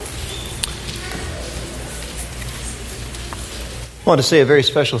I want to say a very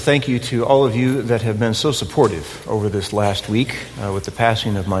special thank you to all of you that have been so supportive over this last week with the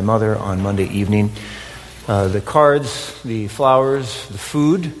passing of my mother on Monday evening. The cards, the flowers, the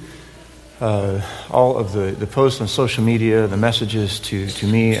food, all of the posts on social media, the messages to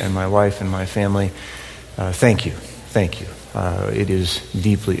me and my wife and my family. Thank you. Thank you. It is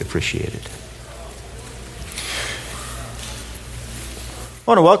deeply appreciated. I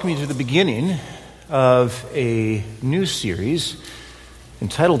want to welcome you to the beginning of a new series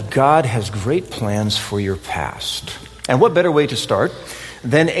entitled God Has Great Plans for Your Past. And what better way to start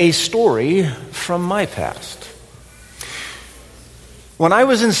than a story from my past. When I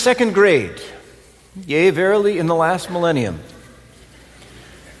was in second grade, yea, verily in the last millennium,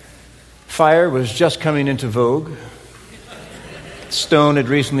 fire was just coming into vogue. Stone had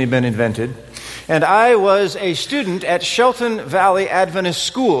recently been invented. And I was a student at Shelton Valley Adventist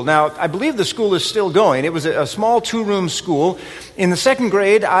School. Now, I believe the school is still going. It was a small two-room school. In the second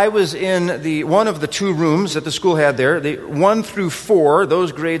grade, I was in one of the two rooms that the school had there. The 1 through 4,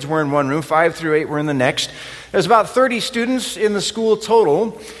 those grades were in one room. 5 through 8 were in the next. There's about 30 students in the school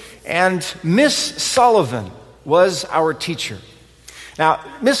total. And Miss Sullivan was our teacher. Now,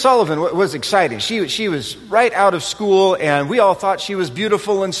 Miss Sullivan was exciting. She was right out of school, and we all thought she was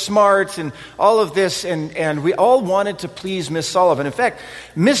beautiful and smart and all of this, and we all wanted to please Miss Sullivan. In fact,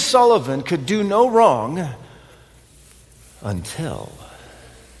 Miss Sullivan could do no wrong until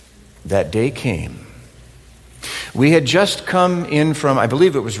that day came. We had just come in from, I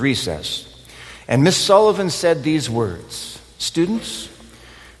believe it was recess, and Miss Sullivan said these words, "Students,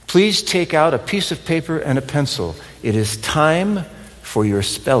 please take out a piece of paper and a pencil. It is time for your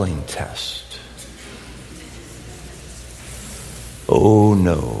spelling test." Oh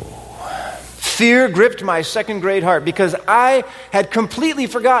no. Fear gripped my second grade heart because I had completely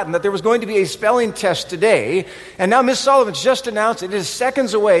forgotten that there was going to be a spelling test today. And now Miss Sullivan's just announced it is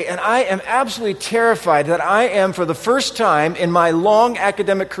seconds away, and I am absolutely terrified that I am, for the first time in my long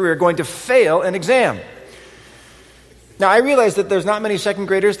academic career, going to fail an exam. Now, I realize that there's not many second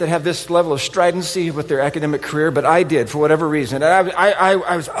graders that have this level of stridency with their academic career, but I did for whatever reason. And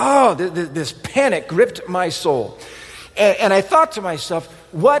this panic gripped my soul. And I thought to myself,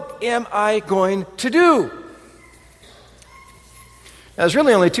 what am I going to do? Now, there's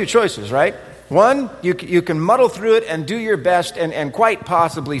really only two choices, right? One, you can muddle through it and do your best and quite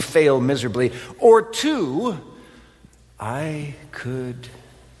possibly fail miserably. Or two, I could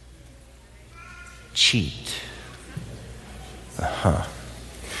cheat.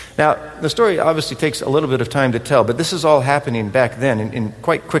 Now, the story obviously takes a little bit of time to tell, but this is all happening back then and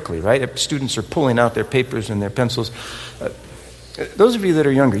quite quickly, right? Students are pulling out their papers and their pencils. Those of you that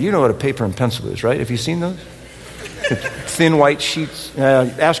are younger, you know what a paper and pencil is, right? Have you seen those? Thin white sheets.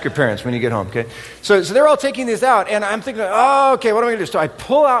 Ask your parents when you get home, okay? So they're all taking these out, and I'm thinking, oh, okay, what am I going to do? So I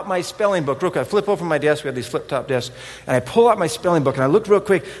pull out my spelling book real quick. I flip open my desk. We had these flip-top desks. And I pull out my spelling book, and I looked real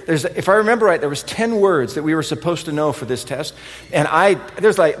quick. If I remember right, there was 10 words that we were supposed to know for this test. And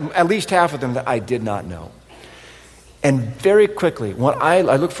there's like at least half of them that I did not know. And very quickly, when I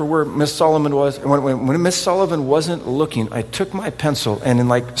looked for where Miss Sullivan was, and when Miss Sullivan wasn't looking, I took my pencil, and in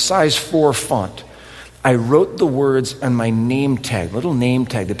like size 4 font, I wrote the words on my name tag, little name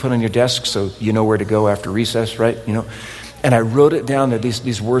tag they put on your desk so you know where to go after recess, right? You know, and I wrote it down there,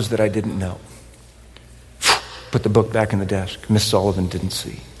 these words that I didn't know. Put the book back in the desk. Miss Sullivan didn't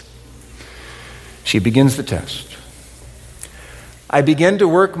see. She begins the test. I began to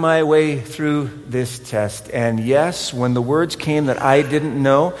work my way through this test. And yes, when the words came that I didn't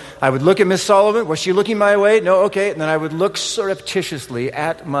know, I would look at Miss Sullivan. Was she looking my way? No, okay. And then I would look surreptitiously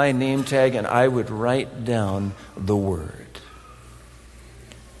at my name tag and I would write down the word.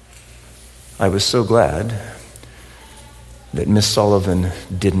 I was so glad that Miss Sullivan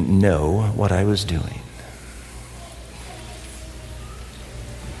didn't know what I was doing.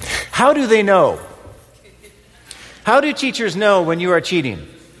 How do they know? How do teachers know when you are cheating?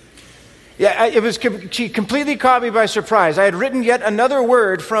 Yeah, she completely caught me by surprise. I had written yet another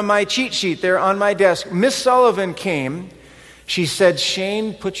word from my cheat sheet there on my desk. Miss Sullivan came. She said,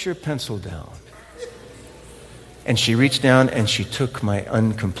 "Shane, put your pencil down." And she reached down and she took my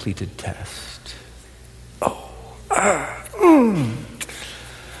uncompleted test.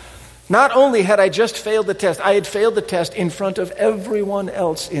 Not only had I just failed the test, I had failed the test in front of everyone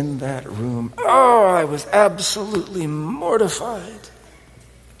else in that room. Oh, I was absolutely mortified.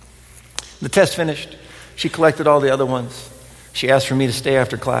 The test finished. She collected all the other ones. She asked for me to stay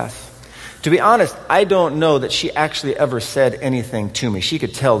after class. To be honest, I don't know that she actually ever said anything to me. She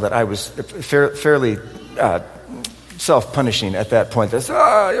could tell that I was fairly self-punishing at that point. It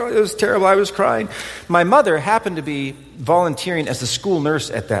was terrible. I was crying. My mother happened to be volunteering as a school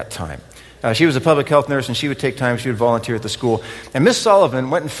nurse at that time. She was a public health nurse, and she would take time. She would volunteer at the school. And Miss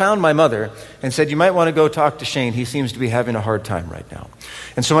Sullivan went and found my mother and said, "You might want to go talk to Shane. He seems to be having a hard time right now."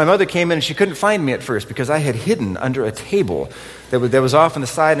 And so my mother came in, and she couldn't find me at first because I had hidden under a table that was off on the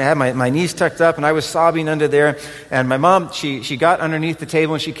side, and I had my knees tucked up, and I was sobbing under there. And my mom, she got underneath the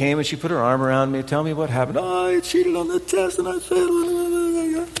table, and she came, and she put her arm around me, "Tell me what happened." "Oh, I cheated on the test, and I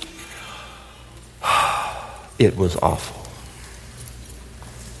failed." It was awful.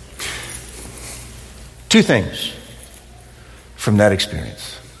 Two things from that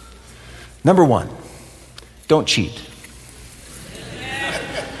experience. Number one, don't cheat.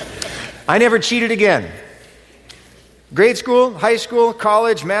 I never cheated again. Grade school, high school,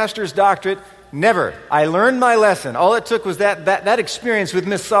 college, master's, doctorate, never. I learned my lesson. All it took was that experience with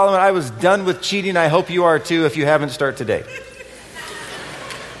Miss Solomon. I was done with cheating. I hope you are too. If you haven't, start today.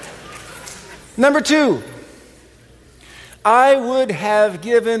 Number two, I would have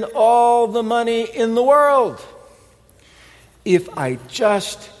given all the money in the world if I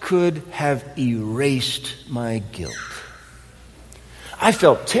just could have erased my guilt. I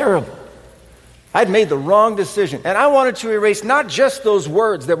felt terrible. I'd made the wrong decision, and I wanted to erase not just those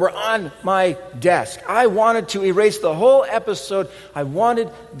words that were on my desk. I wanted to erase the whole episode. I wanted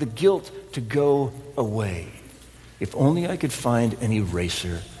the guilt to go away. If only I could find an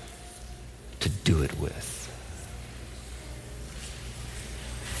eraser to do it with.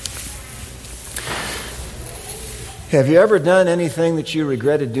 Have you ever done anything that you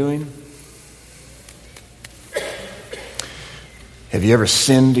regretted doing? Have you ever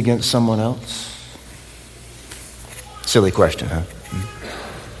sinned against someone else? Silly question, huh?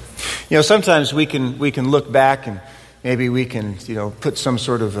 You know, sometimes we can look back and maybe we can, put some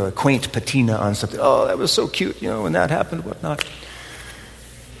sort of a quaint patina on something. Oh, that was so cute, when that happened, whatnot.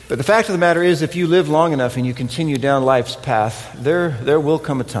 But the fact of the matter is, if you live long enough and you continue down life's path, there will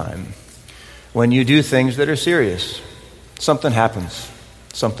come a time when you do things that are serious. Something happens.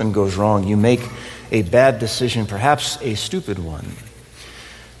 Something goes wrong. You make a bad decision, perhaps a stupid one,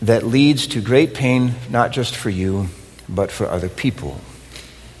 that leads to great pain, not just for you, but for other people.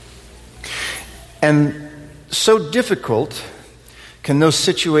 And so difficult can those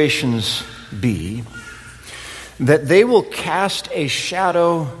situations be that they will cast a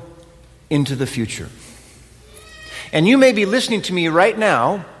shadow into the future. And you may be listening to me right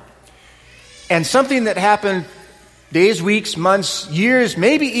now, and something that happened days, weeks, months, years,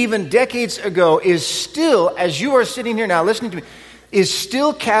 maybe even decades ago is still, as you are sitting here now listening to me, is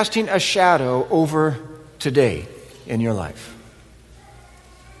still casting a shadow over today in your life.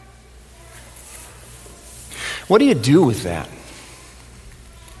 What do you do with that?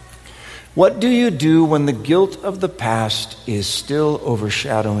 What do you do when the guilt of the past is still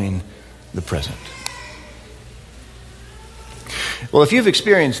overshadowing the present? Well, if you've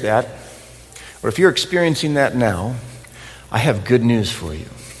experienced that, or if you're experiencing that now, I have good news for you.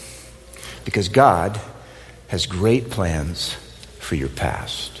 Because God has great plans for your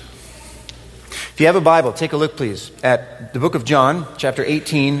past. If you have a Bible, take a look, please, at the book of John, chapter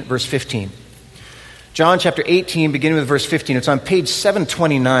 18, verse 15. John chapter 18, beginning with verse 15. It's on page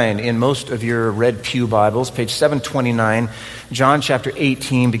 729 in most of your red pew Bibles. Page 729, John chapter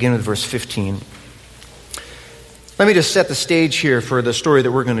 18, beginning with verse 15. Let me just set the stage here for the story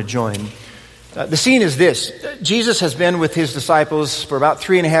that we're going to join. The scene is this. Jesus has been with his disciples for about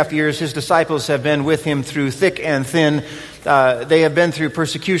 3.5 years. His disciples have been with him through thick and thin. They have been through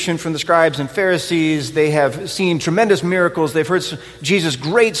persecution from the scribes and Pharisees. They have seen tremendous miracles. They've heard Jesus'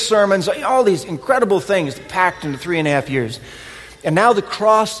 great sermons, all these incredible things packed into 3.5 years. And now the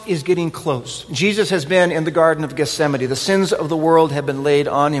cross is getting close. Jesus has been in the Garden of Gethsemane. The sins of the world have been laid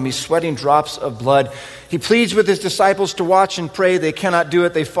on him. He's sweating drops of blood. He pleads with his disciples to watch and pray. They cannot do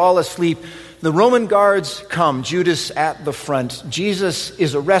it. They fall asleep. The Roman guards come, Judas at the front. Jesus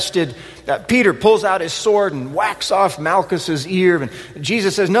is arrested. Peter pulls out his sword and whacks off Malchus's ear. And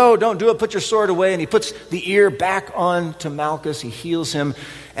Jesus says, "No, don't do it. Put your sword away." And he puts the ear back on to Malchus. He heals him.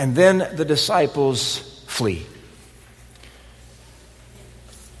 And then the disciples flee.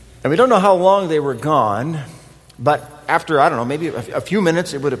 And we don't know how long they were gone, but after, maybe a few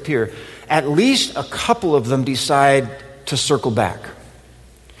minutes, it would appear, at least a couple of them decide to circle back.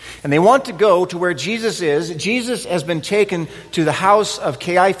 And they want to go to where Jesus is. Jesus has been taken to the house of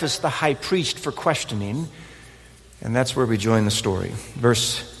Caiaphas, the high priest, for questioning. And that's where we join the story.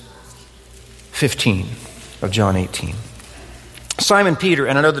 Verse 15 of John 18. Simon Peter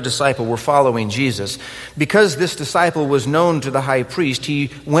and another disciple were following Jesus. Because this disciple was known to the high priest, he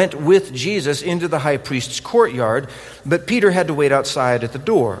went with Jesus into the high priest's courtyard, but Peter had to wait outside at the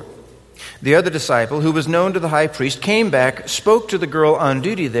door. The other disciple, who was known to the high priest, came back, spoke to the girl on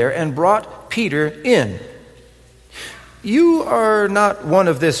duty there, and brought Peter in. "You are not one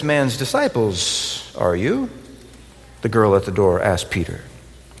of this man's disciples, are you?" the girl at the door asked Peter.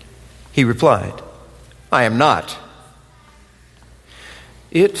 He replied, "I am not."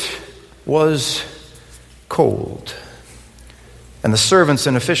 It was cold, and the servants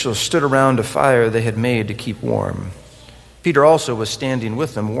and officials stood around a fire they had made to keep warm. Peter also was standing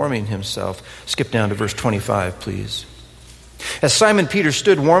with them, warming himself. Skip down to verse 25, please. As Simon Peter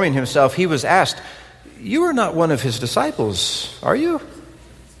stood warming himself, he was asked, "You are not one of his disciples, are you?"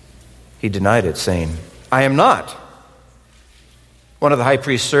 He denied it, saying, "I am not." One of the high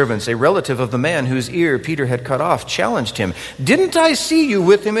priest's servants, a relative of the man whose ear Peter had cut off, challenged him, "Didn't I see you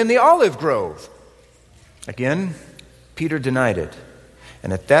with him in the olive grove?" Again, Peter denied it,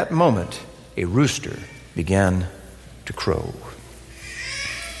 and at that moment, a rooster began to crow.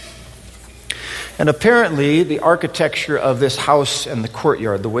 And apparently, the architecture of this house and the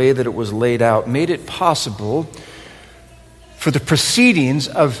courtyard, the way that it was laid out, made it possible for the proceedings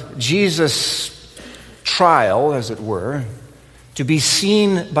of Jesus' trial, as it were, to be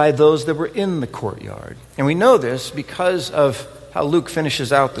seen by those that were in the courtyard. And we know this because of how Luke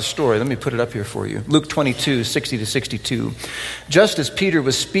finishes out the story. Let me put it up here for you. Luke 22, 60 to 62. Just as Peter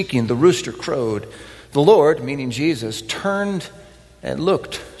was speaking, the rooster crowed. The Lord, meaning Jesus, turned and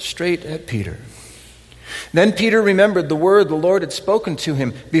looked straight at Peter. Then Peter remembered the word the Lord had spoken to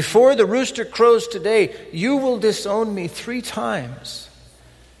him. "Before the rooster crows today, you will disown me 3 times.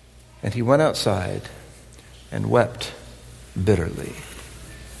 And he went outside and wept bitterly.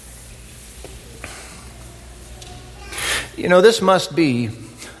 You know, this must be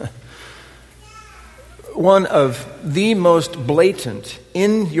one of the most blatant,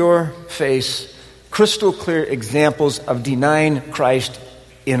 in-your-face, crystal clear examples of denying Christ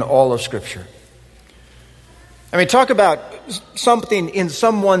in all of Scripture. I mean, talk about something in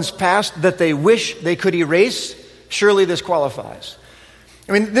someone's past that they wish they could erase. Surely this qualifies.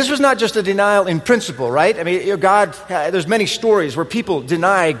 I mean, this was not just a denial in principle, right? I mean, God, there's many stories where people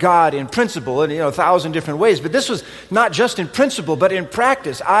deny God in principle in 1,000 different ways. But this was not just in principle, but in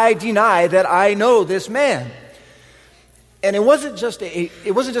practice. I deny that I know this man. And it wasn't just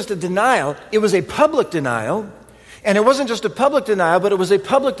a denial. It was a public denial. And it wasn't just a public denial, but it was a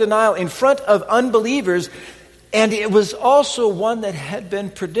public denial in front of unbelievers. And it was also one that had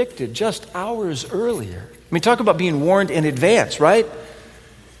been predicted just hours earlier. I mean, talk about being warned in advance, right?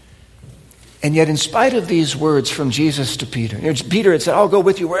 And yet, in spite of these words from Jesus to Peter, Peter had said, "I'll go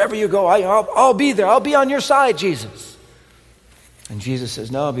with you wherever you go. I'll be there. I'll be on your side, Jesus." And Jesus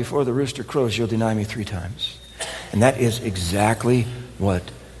says, "No, before the rooster crows, you'll deny me 3 times. And that is exactly what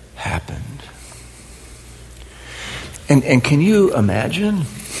happened. And can you imagine?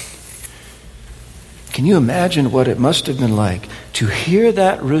 Can you imagine what it must have been like to hear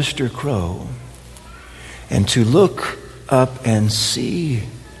that rooster crow and to look up and see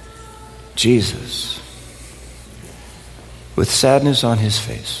Jesus with sadness on his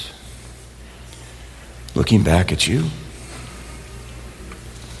face, looking back at you?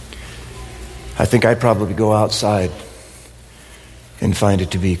 I think I'd probably go outside and find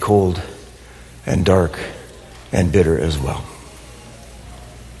it to be cold and dark and bitter as well.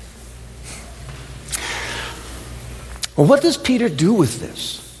 Well, what does Peter do with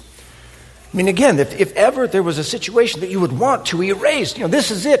this? I mean, again, if ever there was a situation that you would want to erase, this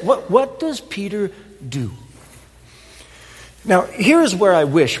is it. What does Peter do? Now, here is where I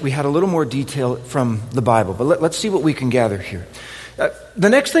wish we had a little more detail from the Bible, but let's see what we can gather here. The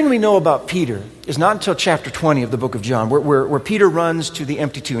next thing we know about Peter is not until chapter 20 of the book of John, where Peter runs to the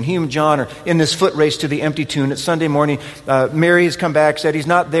empty tomb. He and John are in this foot race to the empty tomb. It's Sunday morning. Mary has come back, said he's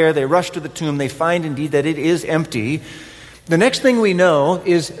not there. They rush to the tomb. They find indeed that it is empty. The next thing we know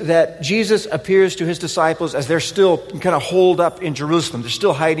is that Jesus appears to his disciples as they're still kind of holed up in Jerusalem. They're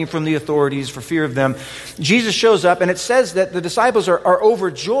still hiding from the authorities for fear of them. Jesus shows up, and it says that the disciples are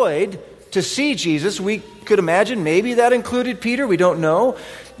overjoyed to see Jesus. We could imagine maybe that included Peter. We don't know.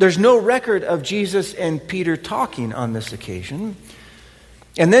 There's no record of Jesus and Peter talking on this occasion.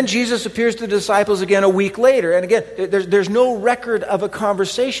 And then Jesus appears to the disciples again a week later. And again, there's no record of a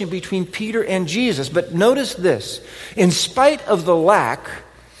conversation between Peter and Jesus. But notice this. In spite of the lack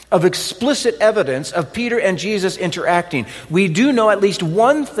of explicit evidence of Peter and Jesus interacting, we do know at least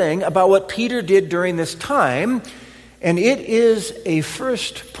one thing about what Peter did during this time. And it is a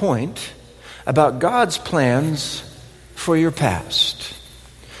first point about God's plans for your past.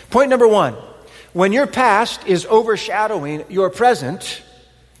 Point number one, when your past is overshadowing your present,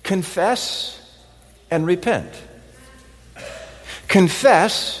 confess and repent.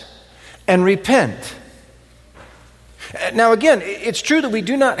 Confess and repent. Now again, it's true that we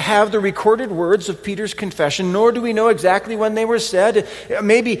do not have the recorded words of Peter's confession, nor do we know exactly when they were said.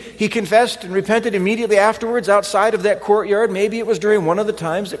 Maybe he confessed and repented immediately afterwards outside of that courtyard. Maybe it was during one of the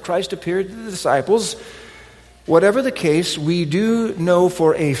times that Christ appeared to the disciples. Whatever the case, we do know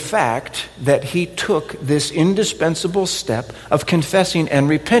for a fact that he took this indispensable step of confessing and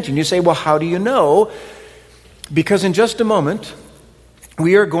repenting. You say, well, how do you know? Because in just a moment,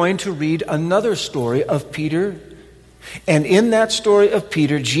 we are going to read another story of Peter. And in that story of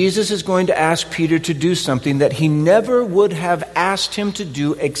Peter, Jesus is going to ask Peter to do something that he never would have asked him to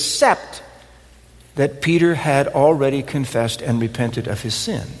do except that Peter had already confessed and repented of his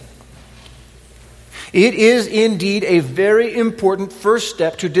sin. It is indeed a very important first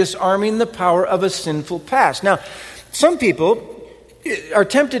step to disarming the power of a sinful past. Now, some people are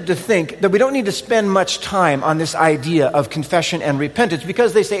tempted to think that we don't need to spend much time on this idea of confession and repentance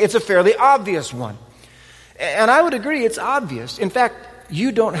because they say it's a fairly obvious one. And I would agree it's obvious. In fact,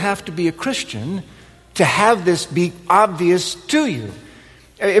 you don't have to be a Christian to have this be obvious to you.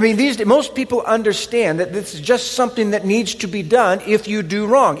 I mean, most people understand that this is just something that needs to be done if you do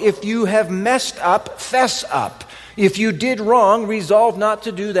wrong. If you have messed up, fess up. If you did wrong, resolve not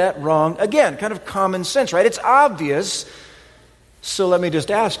to do that wrong again. Kind of common sense, right? It's obvious. So let me just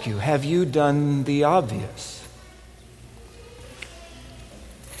ask you, have you done the obvious?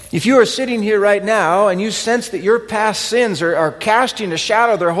 If you are sitting here right now and you sense that your past sins are casting a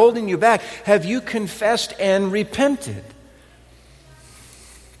shadow, they're holding you back, have you confessed and repented?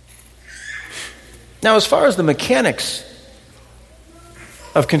 Now, as far as the mechanics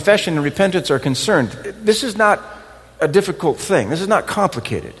of confession and repentance are concerned, this is not a difficult thing. This is not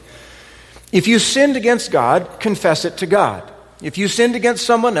complicated. If you sinned against God, confess it to God. If you sinned against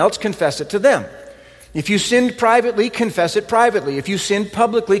someone else, confess it to them. If you sinned privately, confess it privately. If you sinned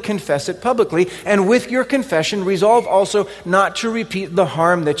publicly, confess it publicly. And with your confession, resolve also not to repeat the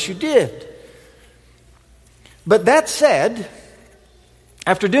harm that you did. But that said,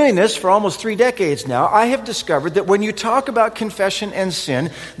 after doing this for almost 3 decades now, I have discovered that when you talk about confession and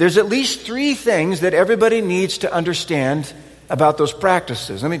sin, there's at least 3 things that everybody needs to understand about those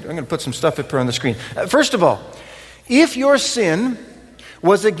practices. I'm going to put some stuff up here on the screen. First of all, if your sin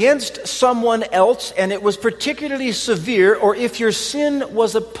was against someone else and it was particularly severe, or if your sin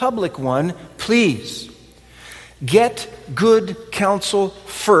was a public one, please get good counsel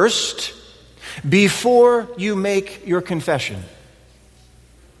first before you make your confession.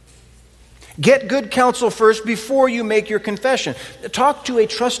 Get good counsel first before you make your confession. Talk to a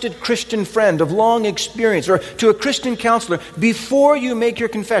trusted Christian friend of long experience or to a Christian counselor before you make your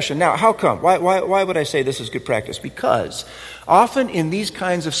confession. Now, how come? Why would I say this is good practice? Because often in these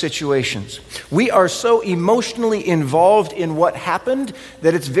kinds of situations, we are so emotionally involved in what happened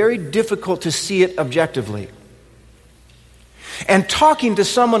that it's very difficult to see it objectively. And talking to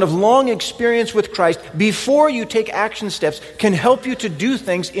someone of long experience with Christ before you take action steps can help you to do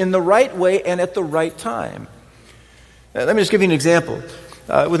things in the right way and at the right time. Let me just give you an example.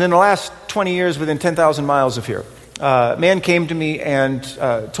 Within the last 20 years, within 10,000 miles of here, a man came to me and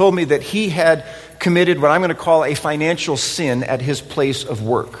told me that he had committed what I'm going to call a financial sin at his place of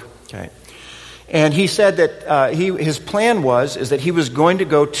work. Okay. And he said that his plan is that he was going to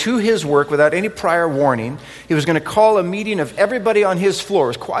go to his work without any prior warning. He was going to call a meeting of everybody on his floor. It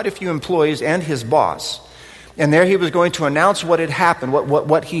was quite a few employees and his boss. And there he was going to announce what had happened,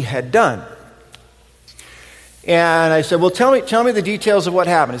 what he had done. And I said, well, tell me the details of what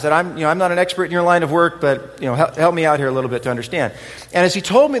happened. He said, I'm not an expert in your line of work, but help me out here a little bit to understand. And as he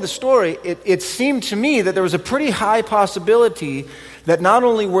told me the story, it seemed to me that there was a pretty high possibility that not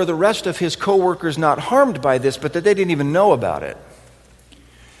only were the rest of his coworkers not harmed by this, but that they didn't even know about it.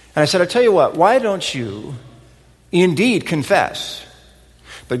 And I said, I'll tell you what, why don't you indeed confess,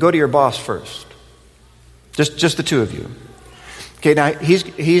 but go to your boss first? Just the two of you. Okay, now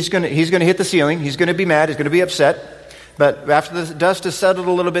he's going to hit the ceiling. He's going to be mad. He's going to be upset. But after the dust has settled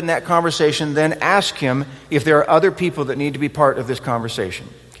a little bit in that conversation, then ask him if there are other people that need to be part of this conversation.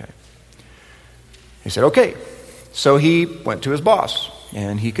 Okay. He said, okay. So he went to his boss,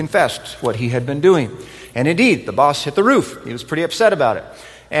 and he confessed what he had been doing. And indeed, the boss hit the roof. He was pretty upset about it.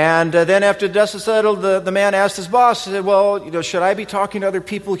 And then after the dust had settled, the man asked his boss, he said, well, should I be talking to other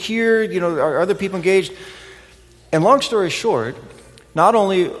people here? Are other people engaged? And long story short, not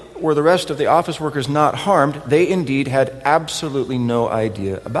only were the rest of the office workers not harmed, they indeed had absolutely no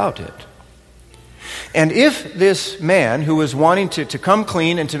idea about it. And if this man who was wanting to come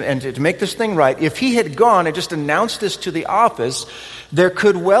clean and to make this thing right, if he had gone and just announced this to the office, there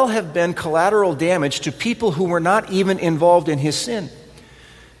could well have been collateral damage to people who were not even involved in his sin.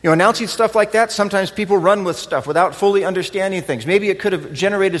 You know, announcing stuff like that, sometimes people run with stuff without fully understanding things. Maybe it could have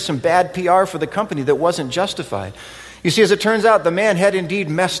generated some bad PR for the company that wasn't justified. You see, as it turns out, the man had indeed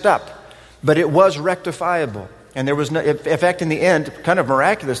messed up, but it was rectifiable. And there was no, in fact, in the end, kind of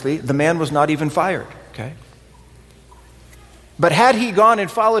miraculously, the man was not even fired. Okay? But had he gone and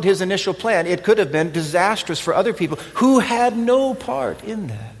followed his initial plan, it could have been disastrous for other people who had no part in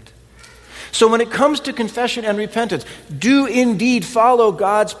that. So when it comes to confession and repentance, do indeed follow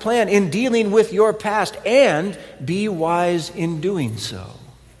God's plan in dealing with your past and be wise in doing so.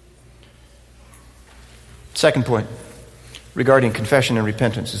 Second point regarding confession and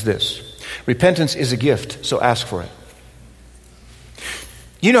repentance is this. Repentance is a gift, so ask for it.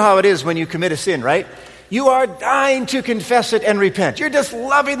 You know how it is when you commit a sin, right? You are dying to confess it and repent. You're just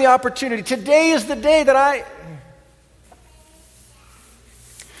loving the opportunity. Today is the day that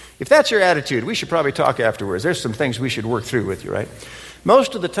If that's your attitude, we should probably talk afterwards. There's some things we should work through with you, right?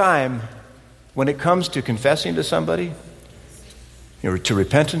 Most of the time, when it comes to confessing to somebody, to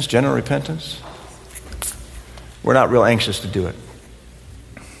repentance, general repentance, we're not real anxious to do it.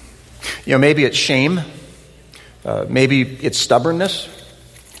 Maybe it's shame. Maybe it's stubbornness.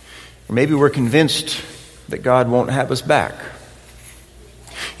 Or maybe we're convinced that God won't have us back.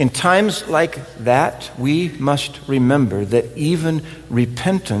 In times like that, we must remember that even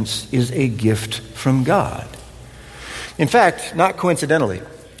repentance is a gift from God. In fact, not coincidentally,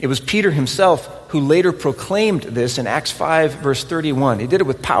 it was Peter himself who later proclaimed this in Acts 5, verse 31. He did it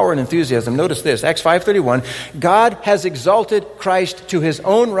with power and enthusiasm. Notice this, Acts 5:31, God has exalted Christ to his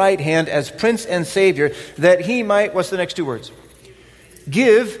own right hand as Prince and Savior, that he might, what's the next two words?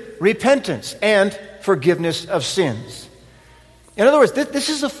 Give repentance and forgiveness of sins. In other words, this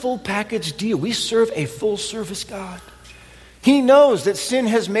is a full package deal. We serve a full service God. He knows that sin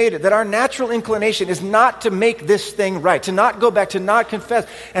has made it, that our natural inclination is not to make this thing right, to not go back, to not confess.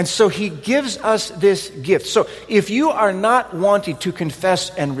 And so he gives us this gift. So if you are not wanting to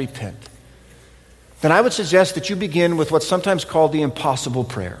confess and repent, then I would suggest that you begin with what's sometimes called the impossible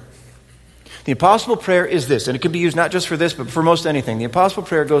prayer. The impossible prayer is this, and it can be used not just for this, but for most anything. The impossible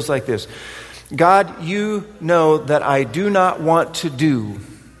prayer goes like this. God, you know that I do not want to do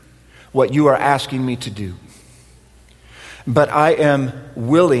what you are asking me to do. But I am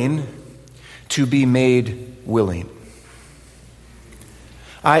willing to be made willing.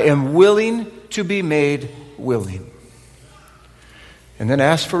 I am willing to be made willing. And then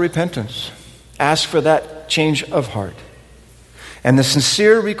ask for repentance. Ask for that change of heart. And the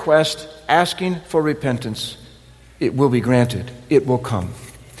sincere request, asking for repentance, it will be granted. It will come.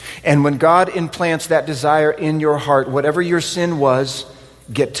 And when God implants that desire in your heart, whatever your sin was,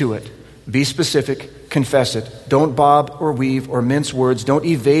 get to it. Be specific. Confess it. Don't bob or weave or mince words. Don't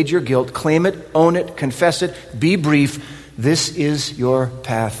evade your guilt. Claim it, own it, confess it. Be brief. This is your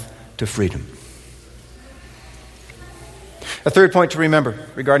path to freedom. A third point to remember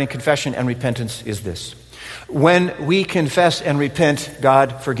regarding confession and repentance is this. When we confess and repent,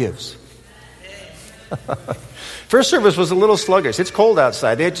 God forgives. First service was a little sluggish. It's cold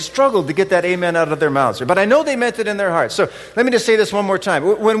outside. They had struggled to get that amen out of their mouths. But I know they meant it in their hearts. So let me just say this one more time.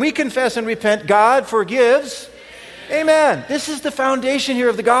 When we confess and repent, God forgives. Amen. This is the foundation here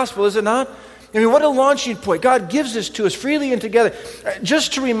of the gospel, is it not? I mean, what a launching point. God gives this to us freely and together.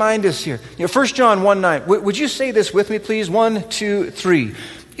 Just to remind us here, 1 John 1:9. Would you say this with me, please? 1, 2, 3.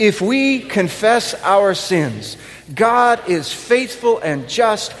 If we confess our sins, God is faithful and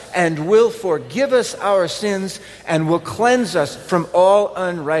just and will forgive us our sins and will cleanse us from all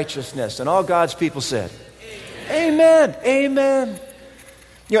unrighteousness. And all God's people said, Amen. Amen.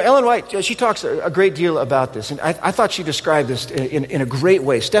 Ellen White, she talks a great deal about this. And I thought she described this in a great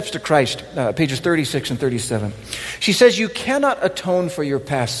way. Steps to Christ, pages 36 and 37. She says, you cannot atone for your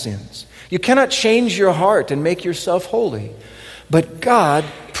past sins. You cannot change your heart and make yourself holy. But God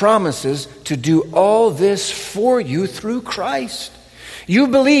promises to do all this for you through Christ. You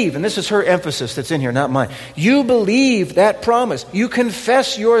believe, and this is her emphasis that's in here, not mine. You believe that promise. You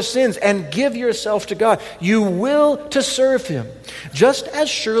confess your sins and give yourself to God. You will to serve Him. Just as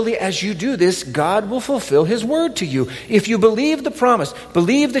surely as you do this, God will fulfill His word to you. If you believe the promise,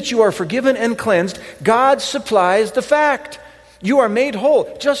 believe that you are forgiven and cleansed, God supplies the fact. You are made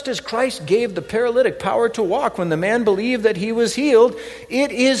whole, just as Christ gave the paralytic power to walk when the man believed that he was healed.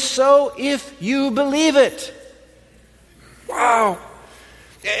 It is so if you believe it. Wow.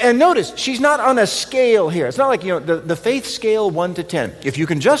 And notice, she's not on a scale here. It's not like, the faith scale 1 to 10. If you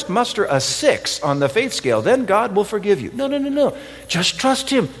can just muster a 6 on the faith scale, then God will forgive you. No. Just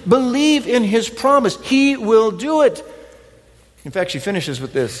trust him. Believe in his promise. He will do it. In fact, she finishes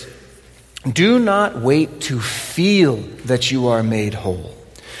with this. Do not wait to feel that you are made whole,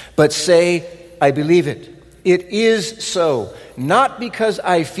 but say, I believe it. It is so. Not because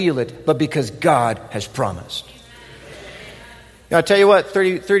I feel it, but because God has promised. Now, I tell you what,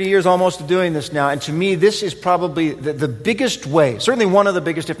 30 years almost of doing this now, and to me, this is probably the biggest way, certainly one of the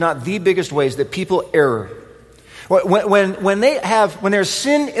biggest, if not the biggest ways that people err. When there's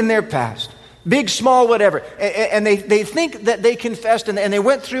sin in their past, big, small, whatever, and they think that they confessed and they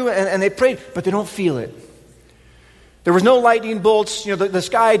went through and they prayed, but they don't feel it. There was no lightning bolts, the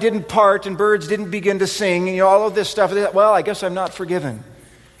sky didn't part and birds didn't begin to sing, all of this stuff. Well, I guess I'm not forgiven.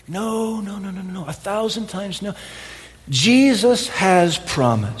 No, 1,000 times no. Jesus has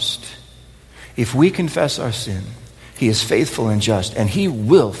promised, if we confess our sin, he is faithful and just, and he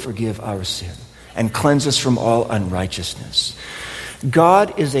will forgive our sin and cleanse us from all unrighteousness.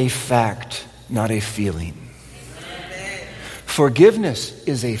 God is a fact, not a feeling. Forgiveness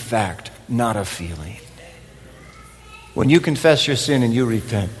is a fact, not a feeling. When you confess your sin and you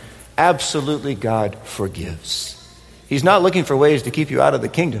repent, absolutely God forgives. He's not looking for ways to keep you out of the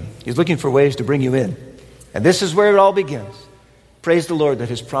kingdom. He's looking for ways to bring you in. And this is where it all begins. Praise the Lord that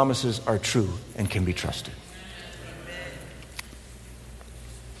his promises are true and can be trusted.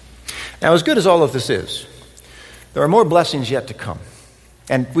 Now, as good as all of this is, there are more blessings yet to come.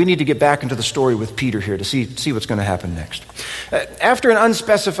 And we need to get back into the story with Peter here to see what's going to happen next. After an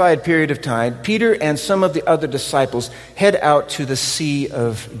unspecified period of time, Peter and some of the other disciples head out to the Sea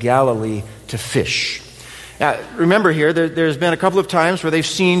of Galilee to fish. Now, remember here, there's been a couple of times where they've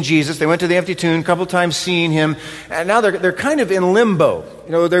seen Jesus. They went to the empty tomb, a couple of times seeing him. And now they're kind of in limbo.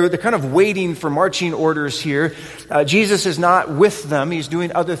 They're kind of waiting for marching orders here. Jesus is not with them. He's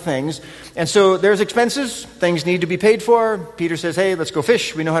doing other things. And so there's expenses. Things need to be paid for. Peter says, hey, let's go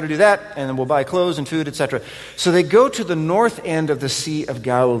fish. We know how to do that. And then we'll buy clothes and food, etc. So they go to the north end of the Sea of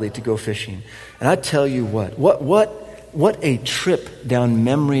Galilee to go fishing. And I tell you what a trip down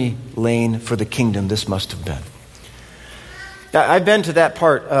memory lane for the kingdom this must have been. Now, I've been to that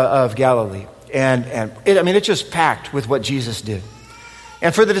part of Galilee, and it's just packed with what Jesus did.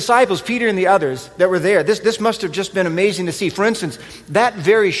 And for the disciples, Peter and the others that were there, this must have just been amazing to see. For instance, that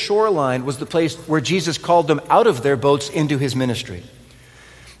very shoreline was the place where Jesus called them out of their boats into his ministry.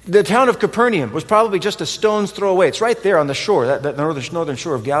 The town of Capernaum was probably just a stone's throw away. It's right there on the shore, that northern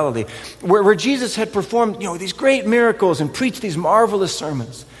shore of Galilee, where Jesus had performed these great miracles and preached these marvelous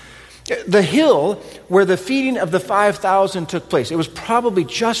sermons. The hill where the feeding of the 5,000 took place, it was probably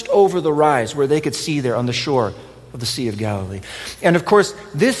just over the rise where they could see there on the shore of the Sea of Galilee. And of course,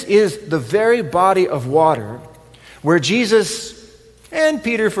 this is the very body of water where Jesus and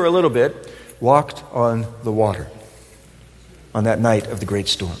Peter for a little bit walked on the water on that night of the great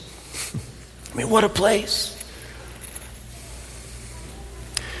storm. What a place.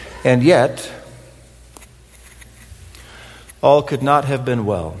 And yet, all could not have been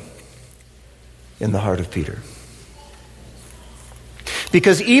well in the heart of Peter.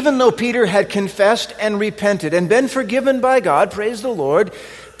 Because even though Peter had confessed and repented and been forgiven by God, praise the Lord,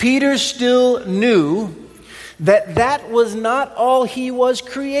 Peter still knew that was not all he was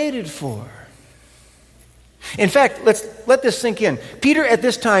created for. In fact, let this sink in. Peter at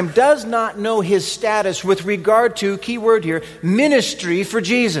this time does not know his status with regard to, key word here, ministry for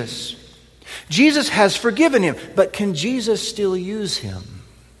Jesus. Jesus has forgiven him, but can Jesus still use him?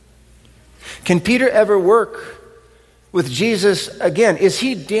 Can Peter ever work with Jesus again? Is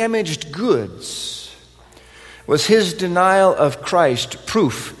he damaged goods? Was his denial of Christ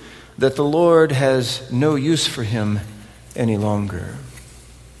proof that the Lord has no use for him any longer?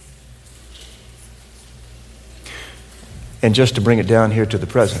 And just to bring it down here to the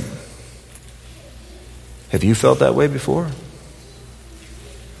present, have you felt that way before?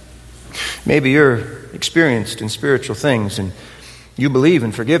 Maybe you're experienced in spiritual things and you believe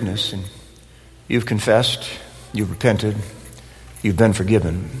in forgiveness and you've confessed, you've repented, you've been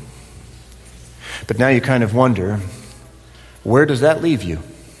forgiven. But now you kind of wonder, where does that leave you?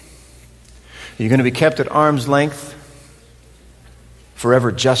 Are you going to be kept at arm's length,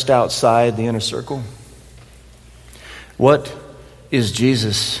 forever just outside the inner circle? What is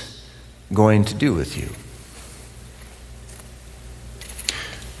Jesus going to do with you?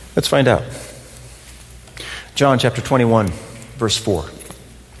 Let's find out. John chapter 21, verse 4.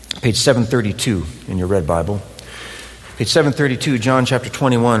 Page 732 in your red Bible. Page 732, John chapter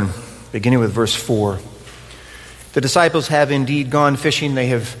 21, beginning with verse 4. The disciples have indeed gone fishing. They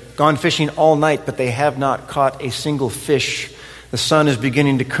have gone fishing all night, but they have not caught a single fish. The sun is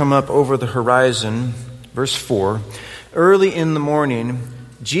beginning to come up over the horizon. Verse 4, early in the morning,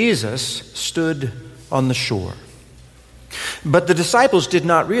 Jesus stood on the shore. But the disciples did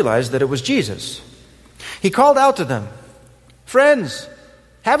not realize that it was Jesus. He called out to them, "Friends,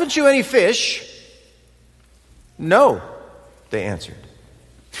 haven't you any fish?" "No," they answered.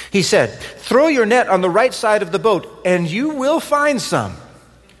 He said, "Throw your net on the right side of the boat, and you will find some."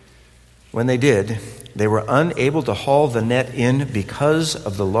 When they did, they were unable to haul the net in because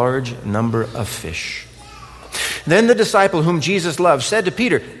of the large number of fish. Then the disciple whom Jesus loved said to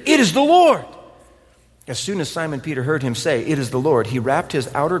Peter, "It is the Lord." As soon as Simon Peter heard him say, "It is the Lord," he wrapped his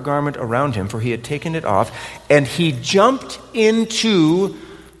outer garment around him, for he had taken it off, and he jumped into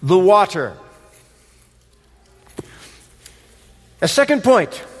the water. A second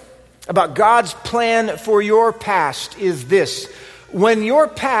point about God's plan for your past is this. When your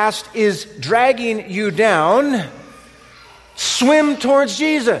past is dragging you down, swim towards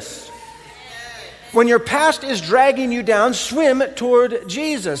Jesus. When your past is dragging you down, swim toward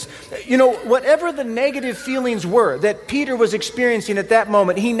Jesus. You know, whatever the negative feelings were that Peter was experiencing at that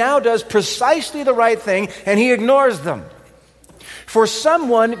moment, he now does precisely the right thing, and he ignores them. For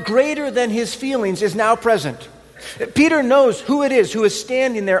someone greater than his feelings is now present. Peter knows who it is who is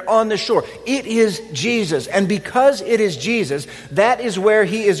standing there on the shore. It is Jesus. And because it is Jesus, that is where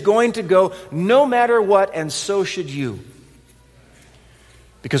he is going to go no matter what, and so should you.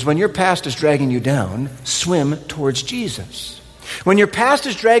 Because when your past is dragging you down, swim towards Jesus. When your past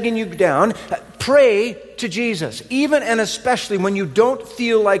is dragging you down, pray to Jesus. Even and especially when you don't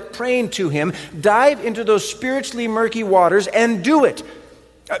feel like praying to him, dive into those spiritually murky waters and do it.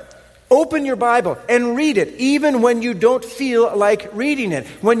 Open your Bible and read it, even when you don't feel like reading it.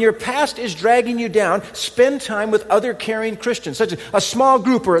 When your past is dragging you down, spend time with other caring Christians, such as a small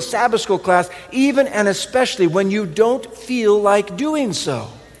group or a Sabbath school class, even and especially when you don't feel like doing so.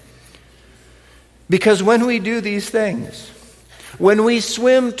 Because when we do these things, when we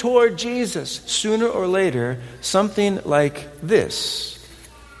swim toward Jesus, sooner or later, something like this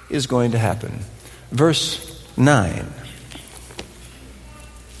is going to happen. Verse 9.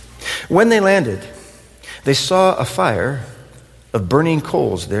 When they landed, they saw a fire of burning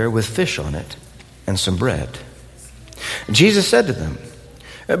coals there with fish on it and some bread. Jesus said to them,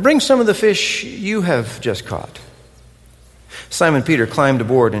 "Bring some of the fish you have just caught." Simon Peter climbed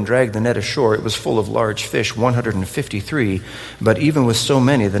aboard and dragged the net ashore. It was full of large fish, 153, but even with so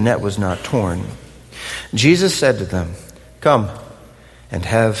many, the net was not torn. Jesus said to them, "Come and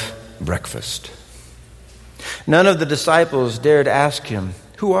have breakfast." None of the disciples dared ask him,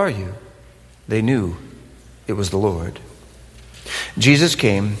 "Who are you?" They knew it was the Lord. Jesus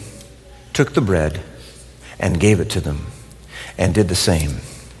came, took the bread, and gave it to them, and did the same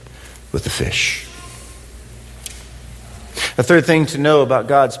with the fish. A third thing to know about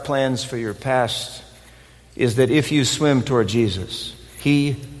God's plans for your past is that if you swim toward Jesus,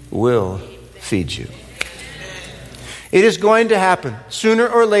 he will feed you. It is going to happen sooner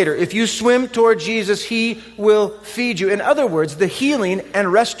or later. If you swim toward Jesus, he will feed you. In other words, the healing and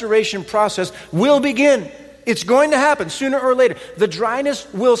restoration process will begin. It's going to happen sooner or later. The dryness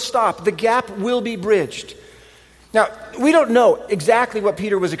will stop. The gap will be bridged. Now, we don't know exactly what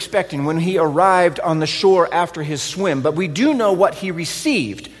Peter was expecting when he arrived on the shore after his swim, but we do know what he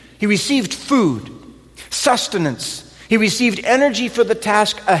received. He received food, sustenance. He received energy for the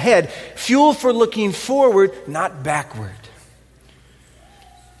task ahead, fuel for looking forward, not backward.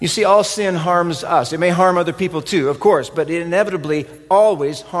 You see, all sin harms us. It may harm other people too, of course, but it inevitably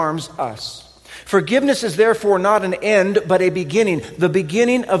always harms us. Forgiveness is therefore not an end, but a beginning, the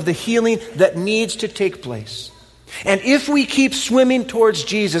beginning of the healing that needs to take place. And if we keep swimming towards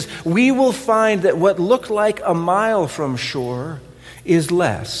Jesus, we will find that what looked like a mile from shore is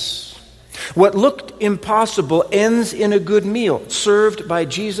less. What looked impossible ends in a good meal served by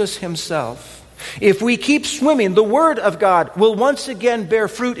Jesus himself. If we keep swimming, the Word of God will once again bear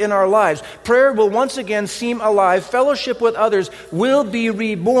fruit in our lives. Prayer will once again seem alive. Fellowship with others will be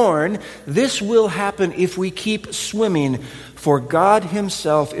reborn. This will happen if we keep swimming. For God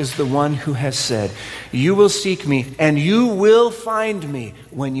himself is the one who has said, "You will seek me, and you will find me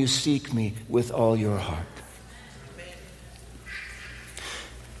when you seek me with all your heart."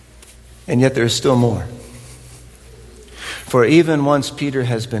 And yet there is still more. For even once Peter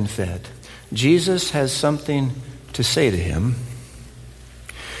has been fed, Jesus has something to say to him.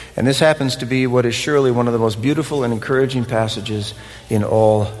 And this happens to be what is surely one of the most beautiful and encouraging passages in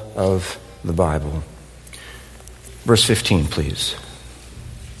all of the Bible. Verse 15, please.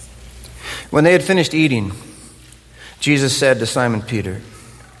 When they had finished eating, Jesus said to Simon Peter,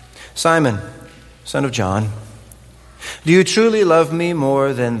 "Simon, son of John, do you truly love me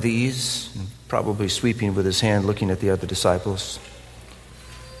more than these?" Probably sweeping with his hand, looking at the other disciples.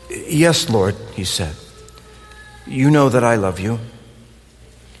 "Yes, Lord," he said. "You know that I love you."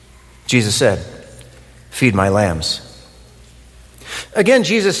 Jesus said, "Feed my lambs." Again,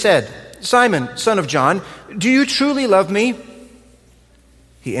 Jesus said, "Simon, son of John, do you truly love me?"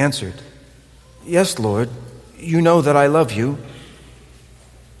 He answered, "Yes, Lord, you know that I love you."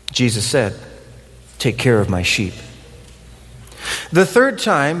 Jesus said, "Take care of my sheep." The third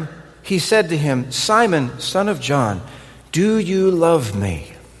time, he said to him, "Simon, son of John, do you love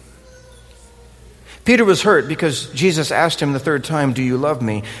me?" Peter was hurt because Jesus asked him the third time, "Do you love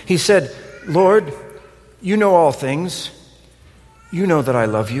me?" He said, "Lord, you know all things. You know that I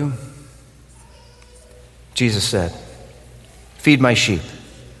love you." Jesus said, "Feed my sheep.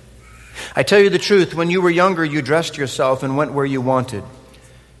 I tell you the truth, when you were younger, you dressed yourself and went where you wanted.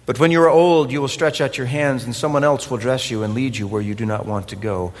 But when you are old, you will stretch out your hands and someone else will dress you and lead you where you do not want to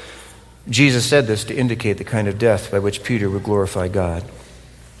go." Jesus said this to indicate the kind of death by which Peter would glorify God.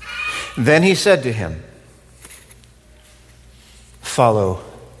 Then he said to him, "Follow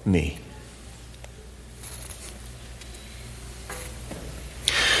me."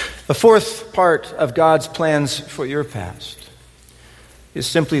 The fourth part of God's plans for your past is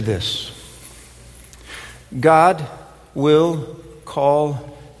simply this: God will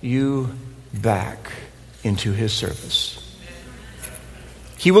call you back into his service.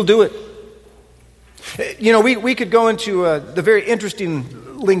 He will do it. You know, we could go into the very interesting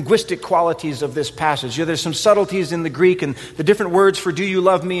linguistic qualities of this passage. You know, there's some subtleties in the Greek and the different words for "do you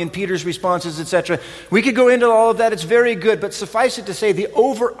love me" and Peter's responses, etc. We could go into all of that. It's very good, but suffice it to say, the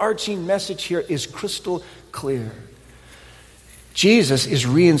overarching message here is crystal clear. Jesus is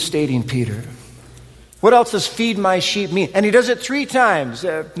reinstating Peter. What else does "feed my sheep" mean? And he does it 3 times.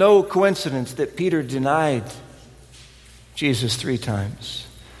 No coincidence that Peter denied Jesus 3 times.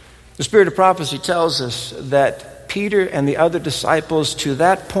 The Spirit of Prophecy tells us that Peter and the other disciples to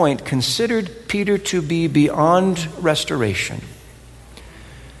that point considered Peter to be beyond restoration.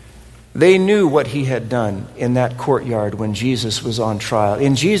 They knew what he had done in that courtyard when Jesus was on trial.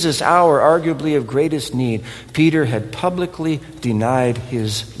 In Jesus' hour, arguably of greatest need, Peter had publicly denied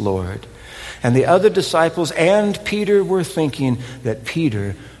his Lord. And the other disciples and Peter were thinking that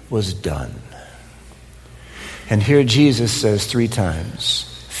Peter was done. And here Jesus says 3 times,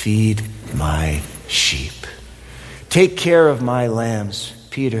 "Feed my sheep. Take care of my lambs."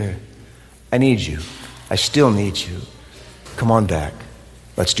 Peter, I need you. I still need you. Come on back.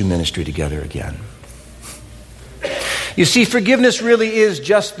 Let's do ministry together again. You see, forgiveness really is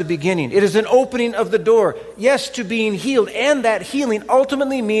just the beginning. It is an opening of the door, yes, to being healed. And that healing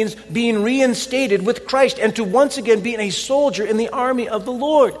ultimately means being reinstated with Christ and to once again being a soldier in the army of the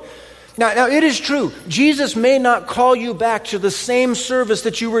Lord. Now, it is true, Jesus may not call you back to the same service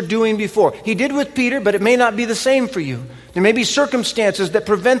that you were doing before. He did with Peter, but it may not be the same for you. There may be circumstances that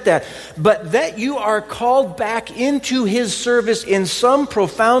prevent that. But that you are called back into his service in some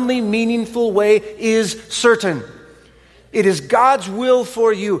profoundly meaningful way is certain. It is God's will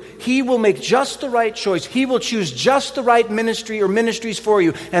for you. He will make just the right choice. He will choose just the right ministry or ministries for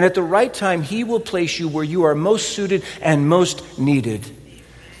you. And at the right time, he will place you where you are most suited and most needed.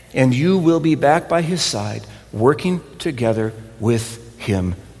 And you will be back by his side, working together with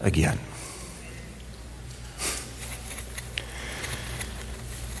him again.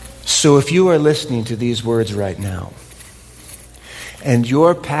 So if you are listening to these words right now, and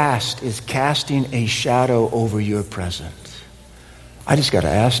your past is casting a shadow over your present, I just got to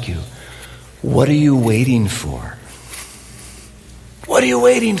ask you, what are you waiting for? What are you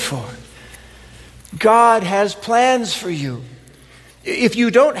waiting for? God has plans for you. If you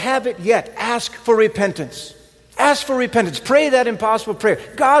don't have it yet, ask for repentance. Ask for repentance. Pray that impossible prayer.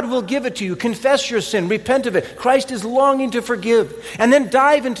 God will give it to you. Confess your sin. Repent of it. Christ is longing to forgive. And then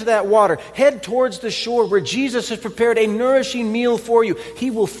dive into that water. Head towards the shore where Jesus has prepared a nourishing meal for you.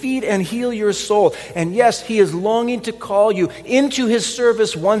 He will feed and heal your soul. And yes, he is longing to call you into his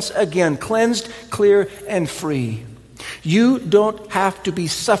service once again, cleansed, clear, and free. You don't have to be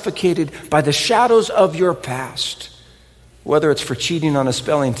suffocated by the shadows of your past, whether it's for cheating on a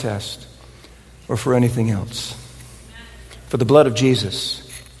spelling test or for anything else. For the blood of Jesus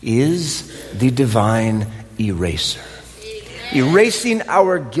is the divine eraser. Erasing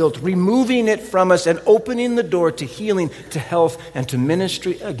our guilt, removing it from us, and opening the door to healing, to health, and to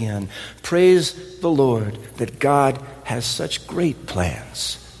ministry again. Praise the Lord that God has such great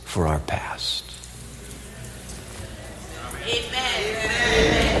plans for our past.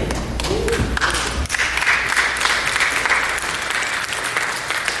 Amen.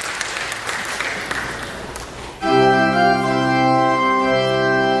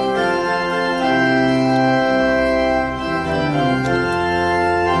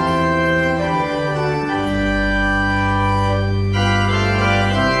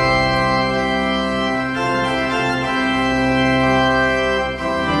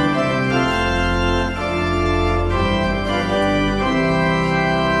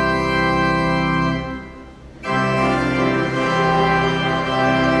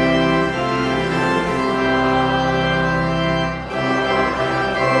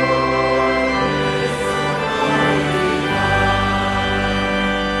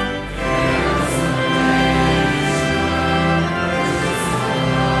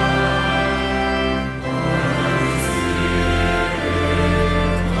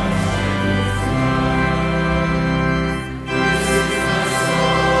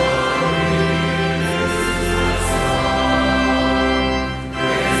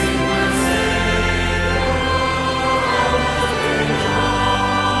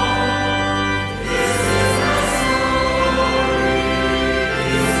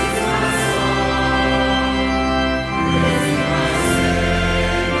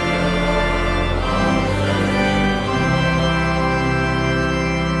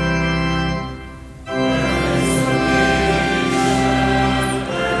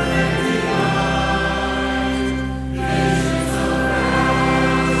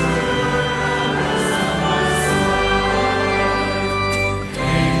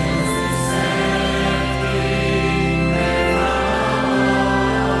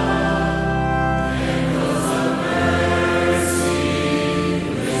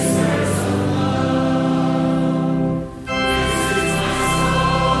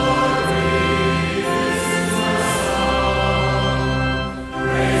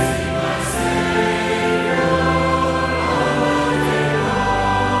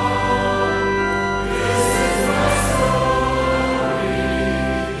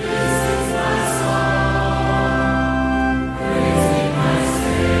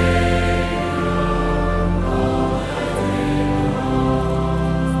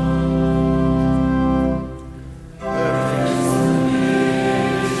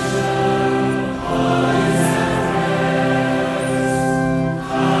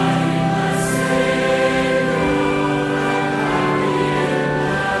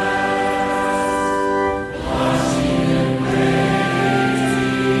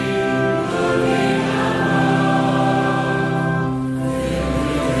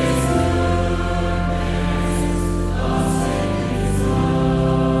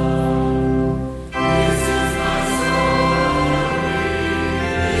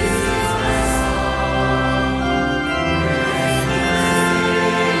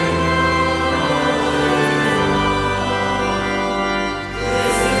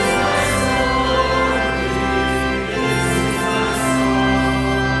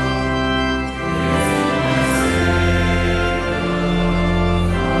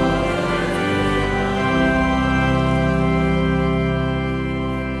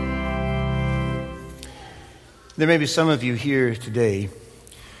 There may be some of you here today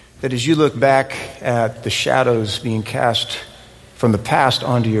that as you look back at the shadows being cast from the past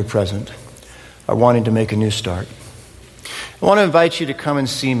onto your present, are wanting to make a new start. I want to invite you to come and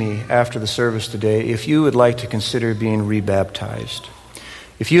see me after the service today if you would like to consider being rebaptized.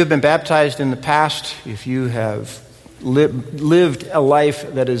 If you have been baptized in the past, if you have lived a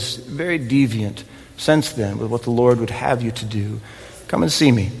life that is very deviant since then with what the Lord would have you to do, come and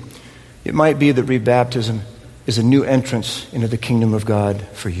see me. It might be that rebaptism is a new entrance into the kingdom of God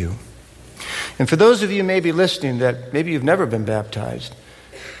for you. And for those of you maybe listening that maybe you've never been baptized,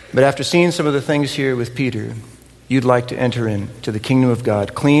 but after seeing some of the things here with Peter, you'd like to enter into the kingdom of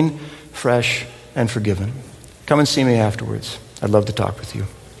God, clean, fresh, and forgiven. Come and see me afterwards. I'd love to talk with you.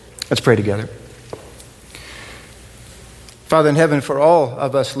 Let's pray together. Father in heaven, for all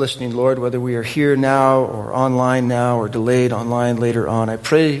of us listening, Lord, whether we are here now or online now or delayed online later on, I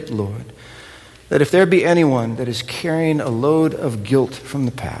pray, Lord, that if there be anyone that is carrying a load of guilt from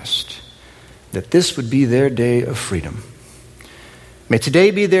the past, that this would be their day of freedom. May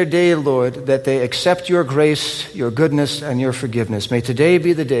today be their day, Lord, that they accept your grace, your goodness, and your forgiveness. May today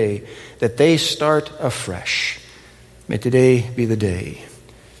be the day that they start afresh. May today be the day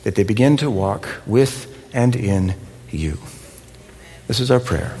that they begin to walk with and in you. This is our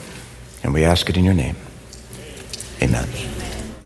prayer, and we ask it in your name. Amen.